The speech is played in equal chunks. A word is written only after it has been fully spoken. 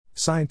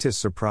Scientists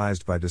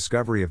surprised by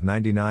discovery of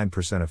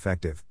 99%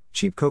 effective,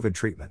 cheap COVID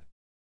treatment.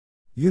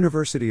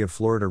 University of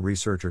Florida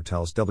researcher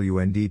tells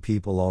WND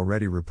people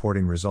already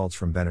reporting results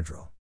from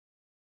Benadryl.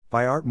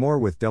 By Art Moore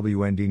with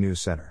WND News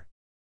Center.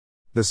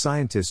 The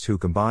scientist who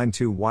combined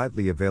two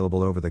widely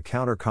available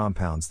over-the-counter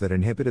compounds that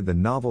inhibited the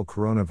novel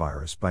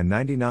coronavirus by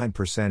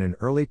 99% in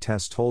early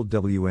tests told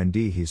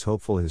WND he's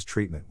hopeful his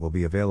treatment will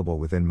be available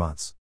within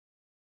months.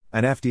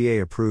 An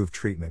FDA-approved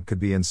treatment could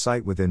be in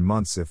sight within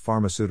months if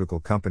pharmaceutical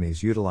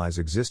companies utilize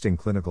existing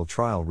clinical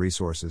trial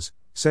resources,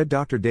 said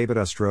Dr. David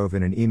Ostrov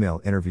in an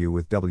email interview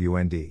with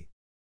WND.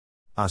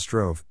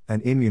 Ostrov,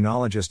 an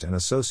immunologist and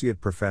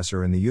associate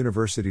professor in the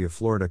University of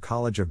Florida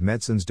College of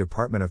Medicine's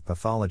Department of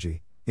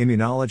Pathology,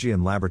 Immunology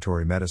and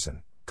Laboratory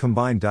Medicine,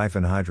 combined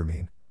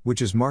diphenhydramine,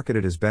 which is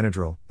marketed as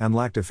Benadryl, and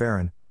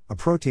lactoferrin, a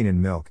protein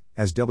in milk,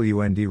 as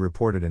WND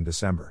reported in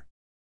December.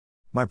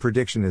 My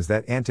prediction is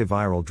that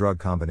antiviral drug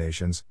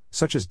combinations,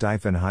 such as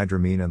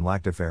diphenhydramine and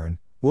lactoferrin,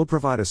 will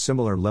provide a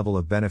similar level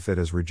of benefit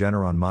as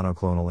Regeneron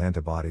monoclonal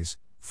antibodies,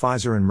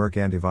 Pfizer and Merck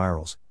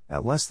antivirals,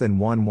 at less than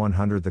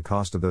 1/100th the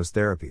cost of those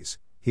therapies,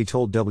 he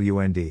told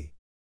WND.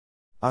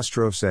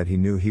 Ostrov said he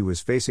knew he was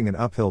facing an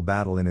uphill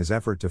battle in his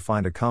effort to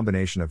find a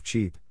combination of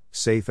cheap,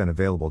 safe and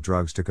available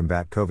drugs to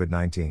combat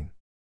COVID-19.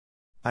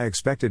 I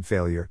expected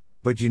failure,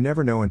 but you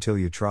never know until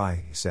you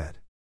try, he said.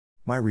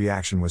 My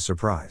reaction was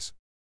surprise.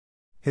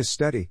 His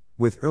study,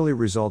 with early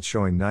results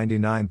showing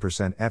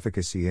 99%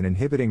 efficacy in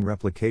inhibiting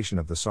replication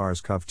of the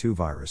SARS-CoV-2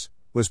 virus,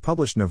 was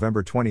published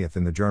November 20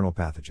 in the journal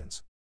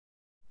Pathogens.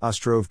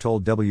 Ostrov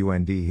told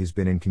WND he's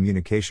been in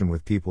communication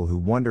with people who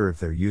wonder if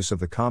their use of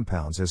the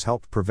compounds has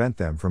helped prevent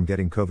them from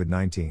getting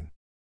COVID-19.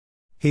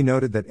 He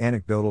noted that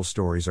anecdotal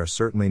stories are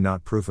certainly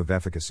not proof of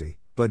efficacy,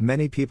 but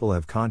many people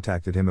have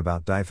contacted him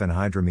about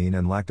diphenhydramine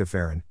and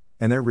lactoferrin,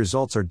 and their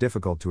results are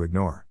difficult to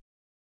ignore.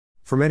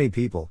 For many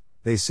people,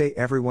 they say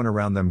everyone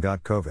around them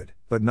got COVID,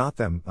 but not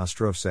them,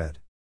 Ostrov said.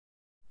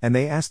 And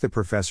they asked the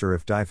professor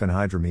if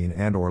diphenhydramine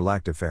and/or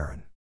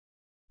lactoferrin.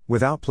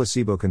 Without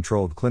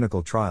placebo-controlled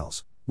clinical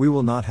trials, we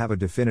will not have a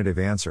definitive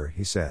answer,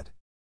 he said.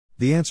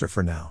 The answer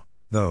for now,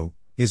 though,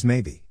 is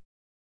maybe.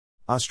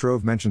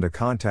 Ostrov mentioned a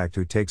contact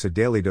who takes a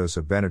daily dose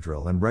of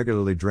Benadryl and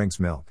regularly drinks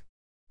milk.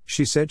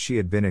 She said she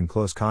had been in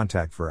close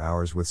contact for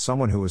hours with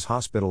someone who was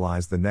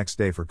hospitalized the next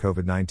day for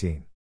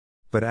COVID-19.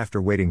 But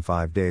after waiting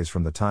 5 days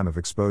from the time of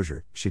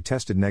exposure, she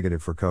tested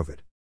negative for COVID.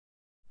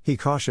 He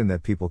cautioned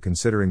that people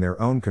considering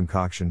their own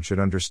concoction should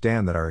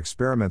understand that our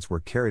experiments were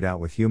carried out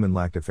with human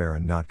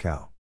lactoferrin, not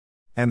cow.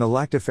 And the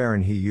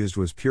lactoferrin he used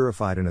was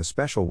purified in a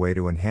special way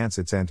to enhance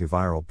its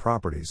antiviral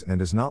properties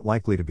and is not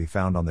likely to be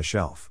found on the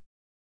shelf.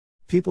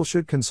 People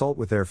should consult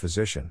with their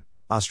physician,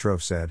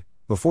 Ostrov said,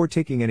 before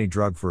taking any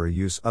drug for a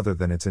use other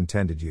than its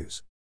intended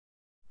use.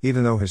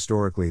 Even though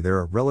historically there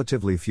are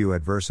relatively few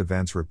adverse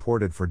events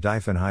reported for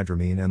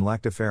diphenhydramine and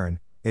lactoferrin,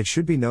 it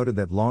should be noted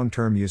that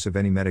long-term use of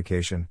any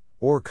medication,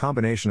 or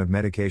combination of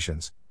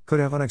medications, could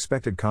have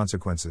unexpected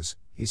consequences,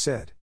 he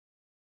said.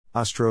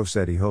 Ostrov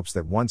said he hopes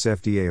that once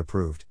FDA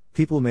approved,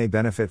 people may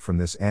benefit from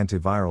this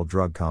antiviral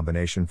drug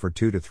combination for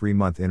 2 to 3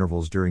 month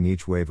intervals during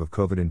each wave of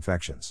COVID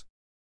infections.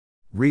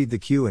 Read the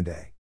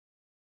Q&A.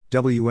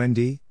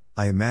 WND,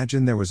 I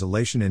imagine there was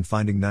elation in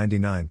finding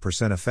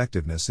 99%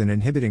 effectiveness in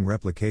inhibiting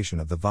replication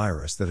of the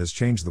virus that has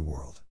changed the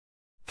world.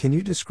 Can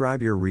you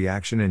describe your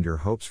reaction and your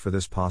hopes for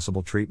this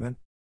possible treatment?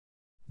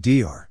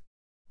 Dr.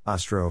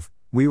 Ostrov,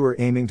 we were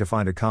aiming to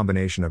find a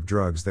combination of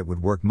drugs that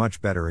would work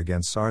much better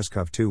against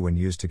SARS-CoV-2 when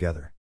used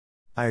together.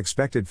 I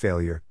expected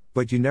failure,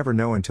 but you never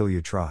know until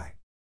you try.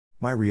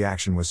 My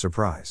reaction was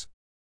surprise.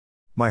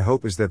 My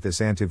hope is that this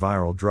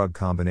antiviral drug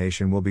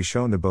combination will be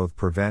shown to both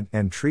prevent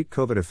and treat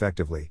COVID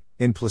effectively,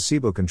 in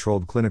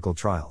placebo-controlled clinical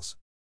trials.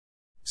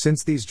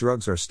 Since these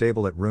drugs are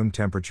stable at room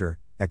temperature,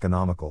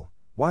 economical,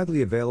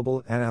 widely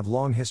available and have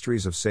long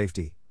histories of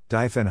safety,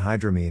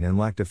 diphenhydramine and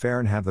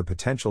lactoferrin have the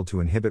potential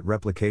to inhibit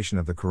replication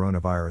of the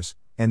coronavirus,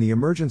 and the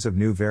emergence of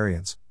new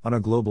variants, on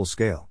a global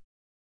scale.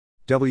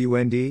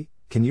 WND,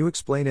 can you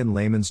explain in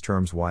layman's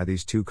terms why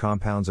these two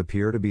compounds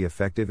appear to be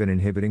effective in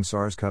inhibiting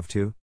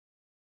SARS-CoV-2?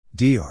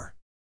 Dr.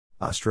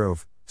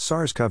 Ostrov,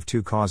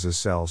 SARS-CoV-2 causes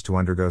cells to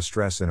undergo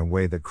stress in a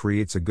way that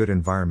creates a good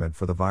environment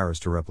for the virus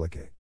to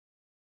replicate.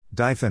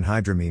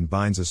 Diphenhydramine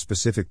binds a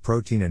specific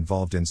protein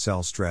involved in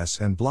cell stress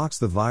and blocks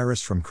the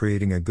virus from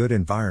creating a good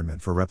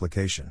environment for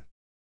replication.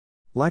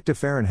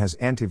 Lactoferrin has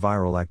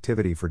antiviral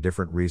activity for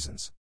different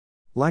reasons.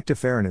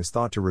 Lactoferrin is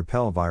thought to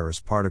repel virus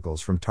particles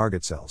from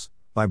target cells,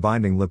 by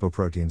binding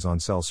lipoproteins on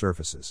cell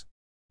surfaces.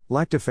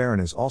 Lactoferrin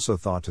is also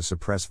thought to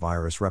suppress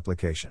virus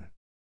replication.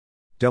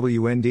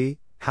 WND,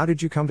 how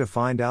did you come to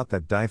find out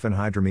that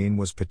diphenhydramine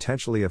was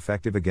potentially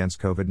effective against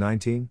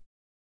COVID-19?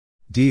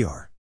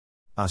 Dr.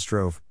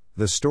 Ostrov,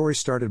 the story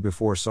started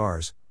before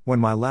SARS, when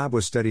my lab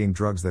was studying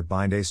drugs that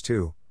bind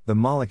ACE2, the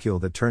molecule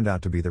that turned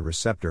out to be the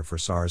receptor for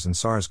SARS and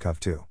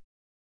SARS-CoV-2.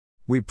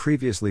 We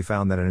previously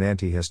found that an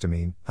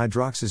antihistamine,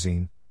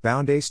 hydroxyzine,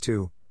 bound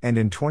ACE2, and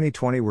in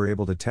 2020 were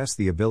able to test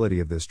the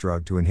ability of this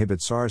drug to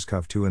inhibit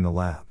SARS-CoV-2 in the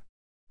lab.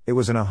 It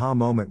was an aha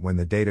moment when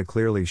the data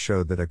clearly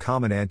showed that a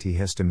common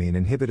antihistamine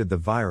inhibited the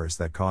virus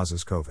that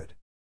causes COVID.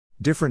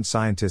 Different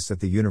scientists at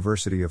the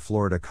University of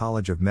Florida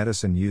College of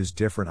Medicine used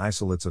different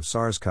isolates of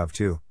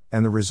SARS-CoV-2,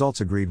 and the results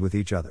agreed with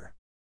each other.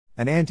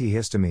 An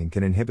antihistamine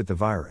can inhibit the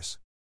virus.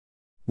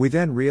 We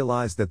then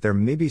realized that there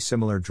may be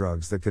similar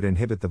drugs that could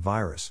inhibit the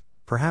virus,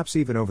 perhaps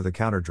even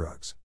over-the-counter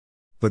drugs.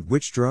 But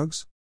which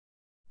drugs?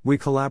 We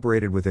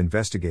collaborated with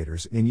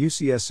investigators in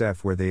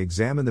UCSF where they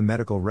examined the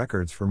medical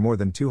records for more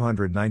than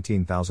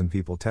 219,000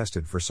 people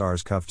tested for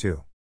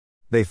SARS-CoV-2.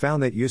 They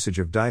found that usage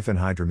of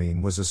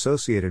diphenhydramine was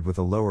associated with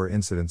a lower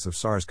incidence of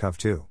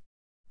SARS-CoV-2.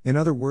 In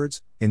other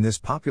words, in this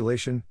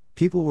population,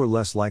 people were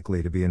less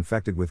likely to be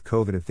infected with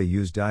COVID if they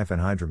used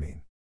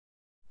diphenhydramine.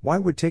 Why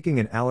would taking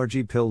an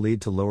allergy pill lead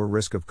to lower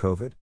risk of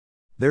COVID?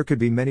 There could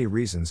be many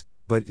reasons,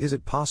 but is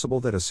it possible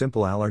that a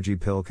simple allergy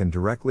pill can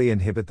directly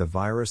inhibit the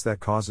virus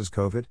that causes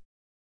COVID?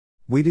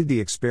 We did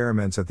the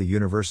experiments at the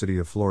University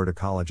of Florida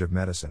College of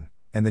Medicine,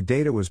 and the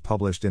data was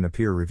published in a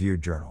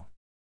peer-reviewed journal.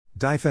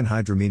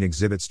 Diphenhydramine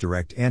exhibits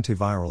direct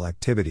antiviral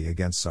activity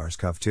against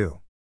SARS-CoV-2.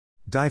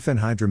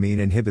 Diphenhydramine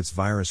inhibits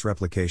virus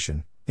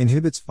replication,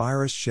 inhibits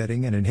virus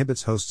shedding and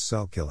inhibits host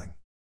cell killing.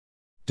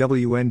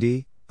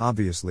 WND,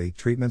 obviously,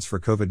 treatments for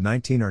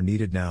COVID-19 are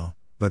needed now,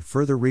 but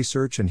further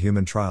research and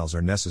human trials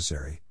are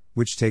necessary,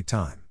 which take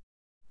time.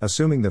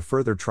 Assuming the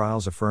further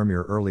trials affirm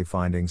your early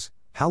findings,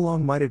 how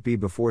long might it be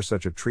before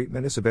such a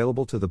treatment is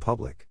available to the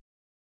public?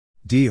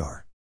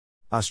 Dr.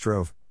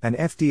 Ostrov, an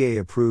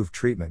FDA-approved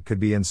treatment could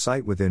be in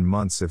sight within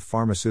months if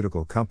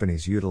pharmaceutical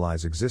companies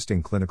utilize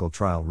existing clinical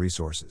trial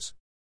resources.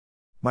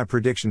 My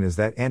prediction is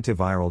that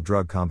antiviral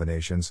drug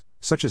combinations,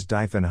 such as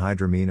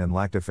diphenhydramine and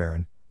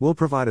lactoferrin, will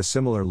provide a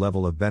similar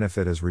level of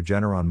benefit as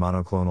Regeneron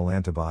monoclonal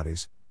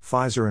antibodies,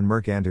 Pfizer and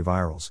Merck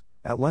antivirals,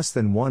 at less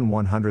than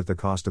 1/100th the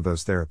cost of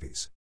those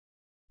therapies.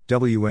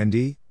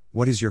 WND,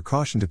 what is your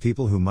caution to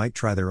people who might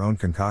try their own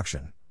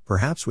concoction,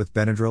 perhaps with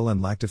Benadryl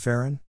and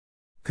lactoferrin?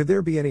 Could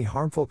there be any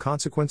harmful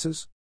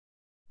consequences?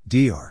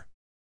 Dr.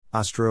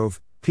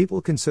 Ostrov,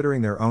 people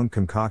considering their own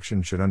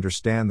concoction should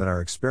understand that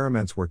our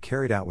experiments were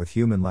carried out with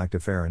human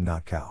lactoferrin,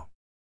 not cow.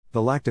 The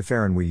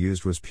lactoferrin we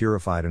used was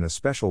purified in a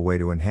special way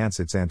to enhance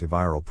its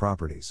antiviral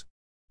properties.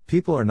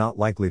 People are not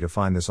likely to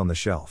find this on the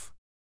shelf.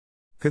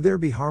 Could there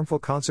be harmful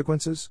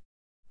consequences?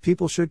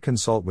 People should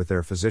consult with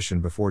their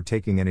physician before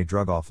taking any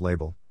drug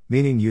off-label,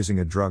 meaning using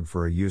a drug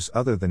for a use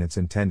other than its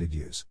intended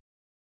use.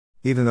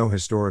 Even though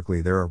historically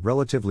there are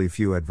relatively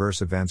few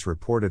adverse events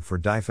reported for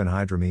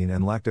diphenhydramine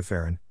and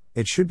lactoferrin,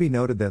 it should be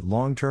noted that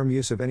long-term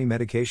use of any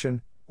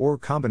medication, or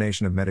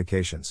combination of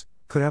medications,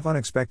 could have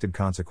unexpected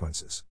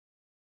consequences.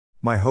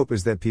 My hope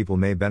is that people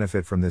may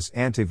benefit from this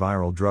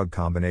antiviral drug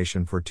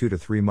combination for 2 to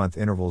 3 month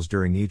intervals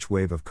during each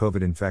wave of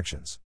COVID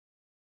infections.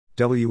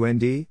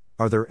 WND,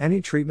 are there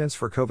any treatments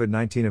for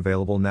COVID-19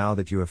 available now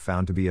that you have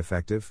found to be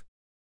effective?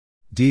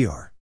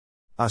 Dr.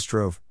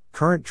 Ostrov,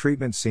 current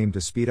treatments seem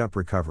to speed up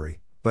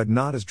recovery, but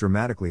not as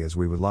dramatically as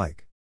we would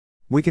like.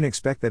 We can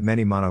expect that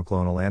many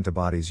monoclonal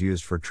antibodies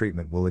used for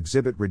treatment will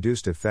exhibit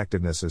reduced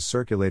effectiveness as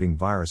circulating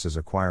viruses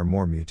acquire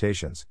more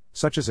mutations,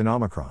 such as in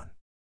Omicron.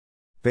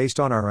 Based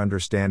on our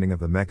understanding of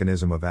the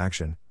mechanism of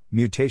action,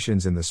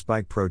 mutations in the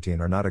spike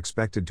protein are not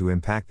expected to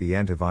impact the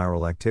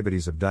antiviral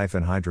activities of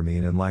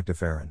diphenhydramine and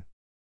lactoferrin.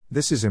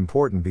 This is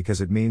important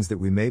because it means that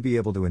we may be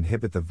able to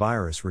inhibit the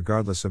virus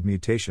regardless of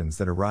mutations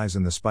that arise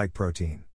in the spike protein.